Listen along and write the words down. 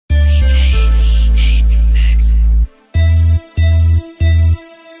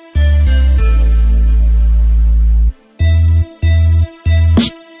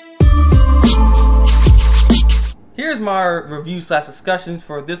our review / discussions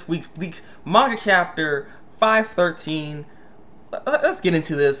for this week's Bleach Manga chapter 513. Let's get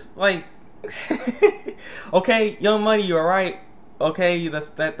into this. Like, okay, Young Money, you alright? Okay,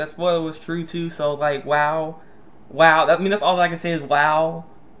 that spoiler was true too. So like, wow. I mean, that's all I can say is wow.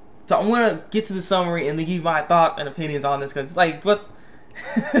 So I'm gonna get to the summary and then give my thoughts and opinions on this, because like, what?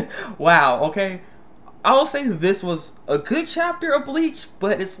 Wow. Okay, I'll say this was a good chapter of Bleach,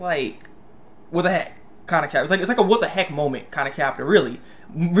 but it's like, what the heck kind of chapter. It's like a what the heck moment kind of chapter. Really,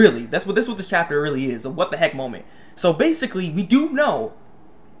 that's what this chapter really is. A what the heck moment. So basically, we do know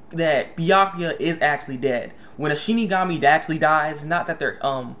that Byakuya is actually dead. When a Shinigami actually dies, it's not that their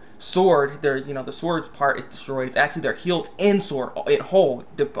sword, the sword's part is destroyed. It's actually their hilt and sword, it whole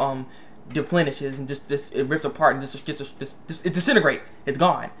deplenishes and just it rips apart and just it disintegrates. It's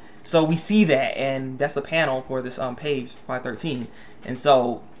gone. So we see that, and that's the panel for this page 513. And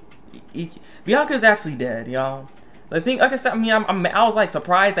so Byakuya is actually dead, y'all. The thing, like I said, I mean, I was like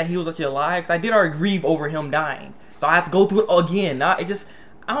surprised that he was actually alive, because I did already grieve over him dying. So I have to go through it again.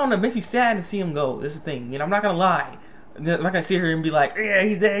 I don't know, it makes me sad to see him go. This is the thing, I'm not gonna lie. I'm not gonna sit here and be like, yeah,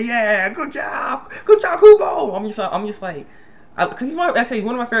 he's dead, yeah, good job, Kubo. I'm just like, cause he's actually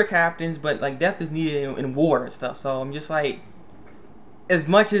one of my favorite captains, but like death is needed in war and stuff. So I'm just like, as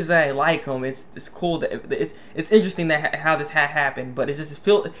much as I like him, it's cool that it's interesting that how this happened, but it's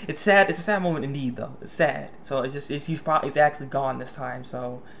sad. It's a sad moment indeed, though. It's sad. So he's actually gone this time.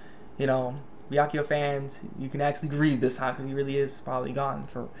 So, Byakuya fans, you can actually grieve this time, because he really is probably gone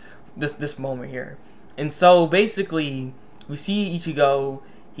for this moment here. And so basically, we see Ichigo.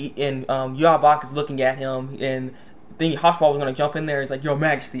 Yabak is looking at him, and then Hoshball was gonna jump in there. He's like, "Your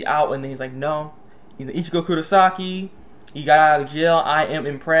Majesty, out!" And then he's like, "No." He's like, "Ichigo Kurosaki, you got out of jail. I am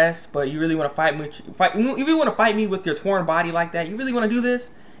impressed, but you really want to fight me? You really want to fight me with your torn body like that? You really want to do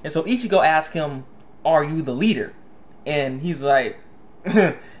this?" And so Ichigo asks him, "Are you the leader?" And he's like,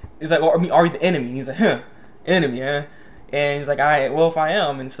 "He's like, are you the enemy?" And he's like, "Huh, enemy, huh?" And he's like, well, if I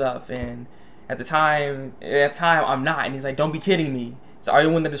am and stuff." And at that time, I'm not. And he's like, "Don't be kidding me. So are you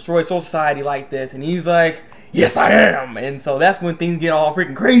the one that destroyed Soul Society like this?" And he's like, "Yes, I am." And so that's when things get all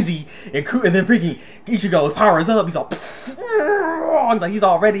freaking crazy. And then freaking Ichigo powers up. He's all, he's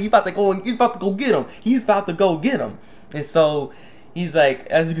all ready. He's about to go get him. And so he's like,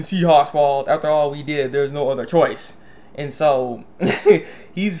 "As you can see, Hoshball, after all we did, there's no other choice." And so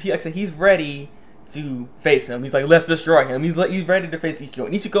he's ready to face him. He's like, "Let's destroy him." He's ready to face Ichigo.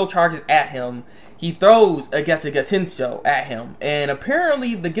 And Ichigo charges at him. He throws a Getsuga Tensho at him. And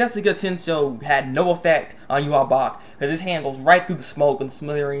apparently the Getsuga Tensho had no effect on Yabak, because his hand goes right through the smoke and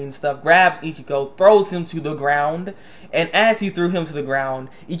smithereens stuff, grabs Ichigo, throws him to the ground. And as he threw him to the ground,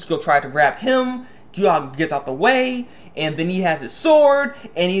 Ichigo tried to grab him. Yabak gets out the way, and then he has his sword,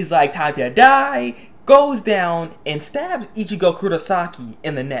 and he's like, "Time to die," goes down and stabs Ichigo Kurosaki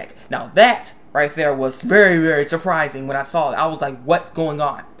in the neck. Now that right there was very, very surprising. When I saw it, I was like, "What's going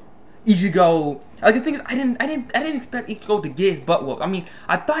on?" Ichigo, like, the thing is, I didn't expect Ichigo to get his butt whooped. I mean,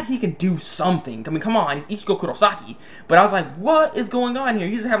 I thought he can do something. I mean, come on, he's Ichigo Kurosaki. But I was like, what is going on here?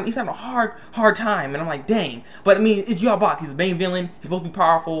 He's having a hard time. And I'm like, dang. But I mean, it's Yabak. He's the main villain. He's supposed to be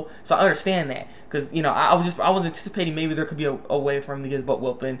powerful. So I understand that. Because, I was anticipating maybe there could be a way for him to get his butt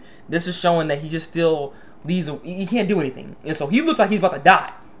whooped. And this is showing that he just still he can't do anything. And so he looks like he's about to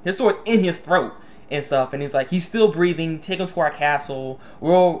die. His sword's in his throat and stuff, and he's like, he's still breathing. Take him to our castle.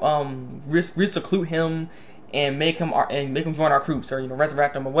 We'll reseclute him and make him join our troops, or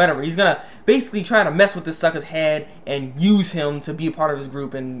resurrect him or whatever. He's gonna basically try to mess with this sucker's head and use him to be a part of his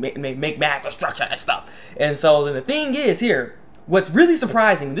group and make mass destruction and stuff. And so then the thing is here, what's really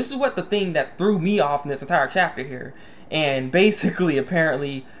surprising, this is what the thing that threw me off in this entire chapter here, and basically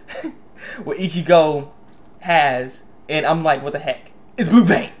apparently what Ichigo has, and I'm like, what the heck? It's Blue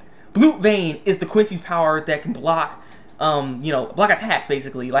Vein. Blue Vein is the Quincy's power that can block, block attacks,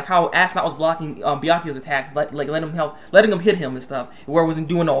 basically. Like how Astronaut was blocking Byakuya's attack, letting him hit him and stuff, where it wasn't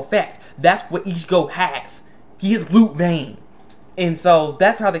doing no effect. That's what Ichigo has. He has Blue Vein. And so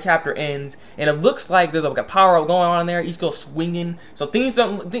that's how the chapter ends. And it looks like there's like a power up going on there. Ichigo swinging. So things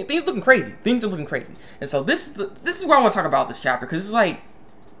looking crazy. Things are looking crazy. And so this is where I want to talk about this chapter, because it's like,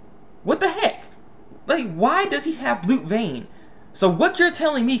 what the heck? Like, why does he have Blue Vein? So what you're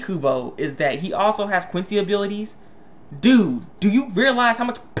telling me, Kubo, is that he also has Quincy abilities? Dude, do you realize how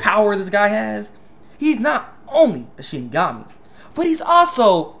much power this guy has? He's not only a Shinigami, but he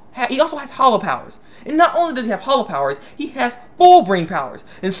also has hollow powers. And not only does he have hollow powers, he has full brain powers.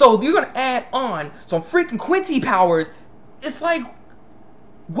 And so you're gonna add on some freaking Quincy powers. It's like,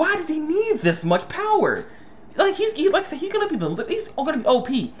 why does he need this much power? Like he's gonna be OP.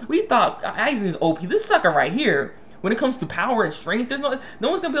 We thought Aizen is OP. This sucker right here when it comes to power and strength, there's no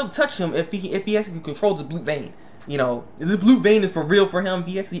one's gonna be able to touch him if he actually controls the blue vein. You know, if this blue vein is for real for him, if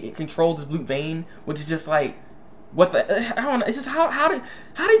he actually controlled this blue vein, which is just like, what the, I don't know, it's just how did,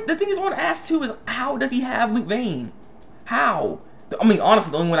 the thing is I want to ask too is, how does he have blue vein? How? I mean,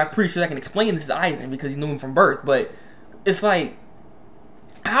 honestly, the only one I'm pretty sure that can explain this is Aizen, because he knew him from birth, but it's like,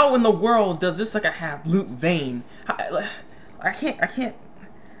 how in the world does this sucker have blue vein? I can't,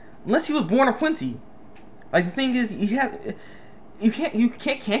 unless he was born a Quincy. Like, the thing is, you can't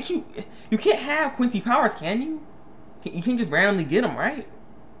have Quincy powers, can you? You can't just randomly get them, right?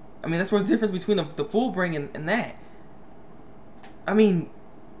 I mean, that's what's the difference between the full bring and that. I mean,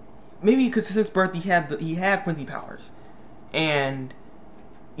 maybe because since birth he had Quincy powers, and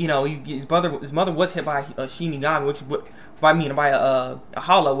you know, his mother was hit by a Shinigami, which would, by a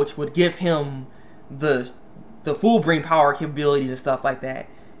hollow, which would give him the full brain power capabilities and stuff like that.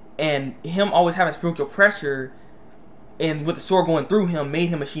 And him always having spiritual pressure, and with the sword going through him, made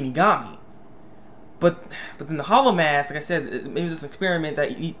him a Shinigami. But then the Hollow Mask, like I said, maybe this experiment that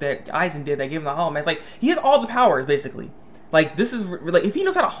Aizen did that gave him the Hollow Mask. Like, he has all the powers basically. Like, this is like, if he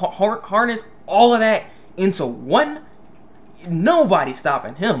knows how to harness all of that into one, nobody's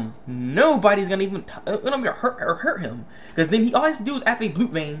stopping him. Nobody's gonna even hurt him, because then all he has to do is activate Blue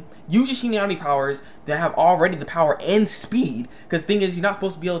Vein, use your Shinigami powers that have already the power and speed. Because the thing is, you're not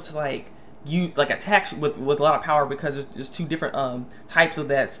supposed to be able to like use like attacks with a lot of power, because there's two different types of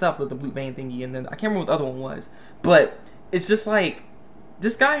that stuff with the Blue Vein thingy, and then I can't remember what the other one was. But it's just like,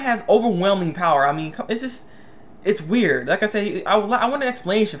 this guy has overwhelming power. I mean, it's weird. Like I said, I want an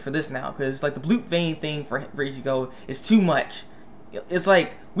explanation for this now, because like the Blue Vein thing for Ichigo is too much. It's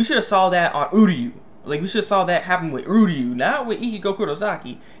like, we should have saw that on Uryu. Like, we should have saw that happen with Uryu, not with Ichigo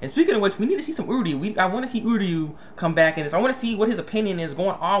Kurosaki. And speaking of which, we need to see some Uryu. I want to see Uryu come back in this. I want to see what his opinion is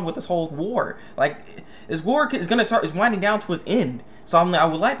going on with this whole war. Like, this war is winding down to its end. So I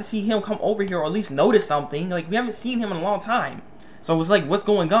would like to see him come over here, or at least notice something. Like, we haven't seen him in a long time. So it's like, what's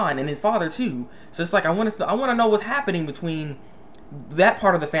going on? And his father too. So it's like, I want to know what's happening between that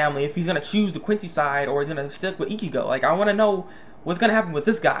part of the family, if he's gonna choose the Quincy side or he's gonna stick with Ichigo. Like, I want to know what's gonna happen with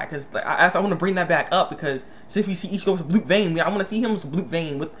this guy, because I want to bring that back up, because since we see Ichigo with Blue Vein, I want to see him with Blue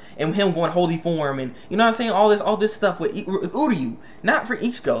Vein and him going holy form, and you know what I'm saying, all this stuff with Uryu, not for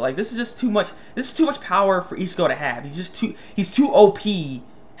Ichigo. Like, this is just too much. This is too much power for Ichigo to have. He's too OP,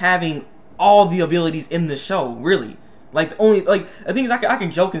 having all the abilities in the show, really. Like, the thing is, I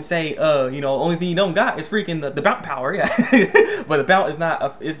can joke and say, you know, only thing you don't got is freaking the bounce power, yeah. But the bounce is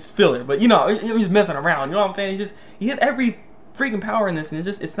not, it's filler. But you know, he's just messing around. You know what I'm saying? He has every freaking power in this, and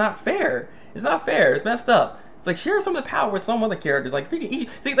it's not fair. It's not fair. It's messed up. It's like, share some of the power with some other characters. Like, freaking,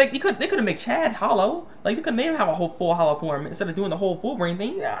 they could have made Chad hollow. Like, they could have made him have a whole full hollow form instead of doing the whole full brain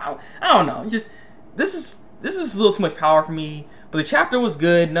thing. I don't know. This is a little too much power for me. But the chapter was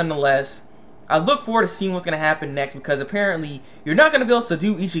good nonetheless. I look forward to seeing what's gonna happen next, because apparently you're not gonna be able to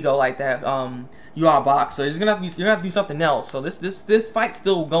do Ichigo like that. You are box, so you're gonna have to do something else. So this fight's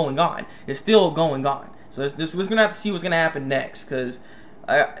still going on. It's still going on. So we're gonna have to see what's gonna happen next, because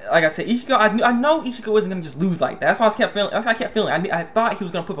like I said, Ichigo, I know Ichigo isn't gonna just lose like that. That's why I kept feeling. I thought he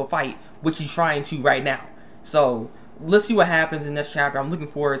was gonna put up a fight, which he's trying to right now. So let's see what happens in this chapter. I'm looking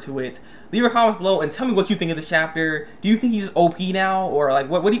forward to it. Leave your comments below and tell me what you think of this chapter. Do you think he's just OP now, or like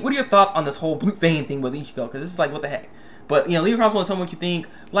what are your thoughts on this whole Blue Vein thing with Ichigo? Because this is like, what the heck. But you know, leave your comments below and tell me what you think.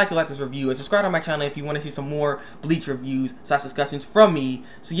 Like this review, and subscribe to my channel if you want to see some more Bleach reviews / discussions from me.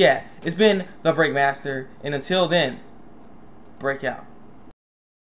 So yeah, it's been Thabreakmaster, and until then, break out.